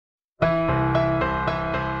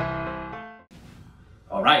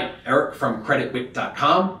from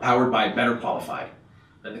CreditWit.com, powered by Better Qualified.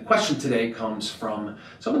 And the question today comes from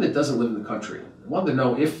someone that doesn't live in the country. They want to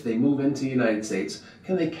know if they move into the United States,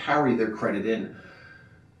 can they carry their credit in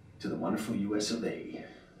to the wonderful US of A?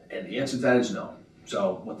 And the answer to that is no.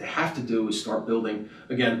 So what they have to do is start building,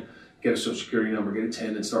 again, get a social security number, get a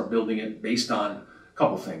TIN, and start building it based on a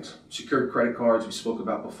couple things. Secured credit cards, we spoke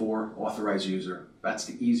about before, authorized user. That's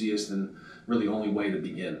the easiest and really only way to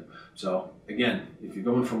begin. So again, if you're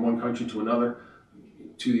going from one country to another,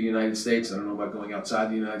 to the United States, I don't know about going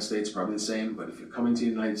outside the United States, probably the same, but if you're coming to the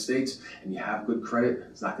United States and you have good credit,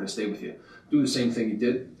 it's not going to stay with you. Do the same thing you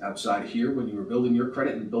did outside here when you were building your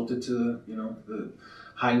credit and built it to the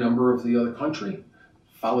high number of the other country.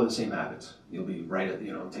 Follow the same habits. You'll be right at,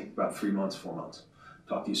 take about 3 months, 4 months.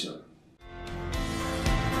 Talk to you soon.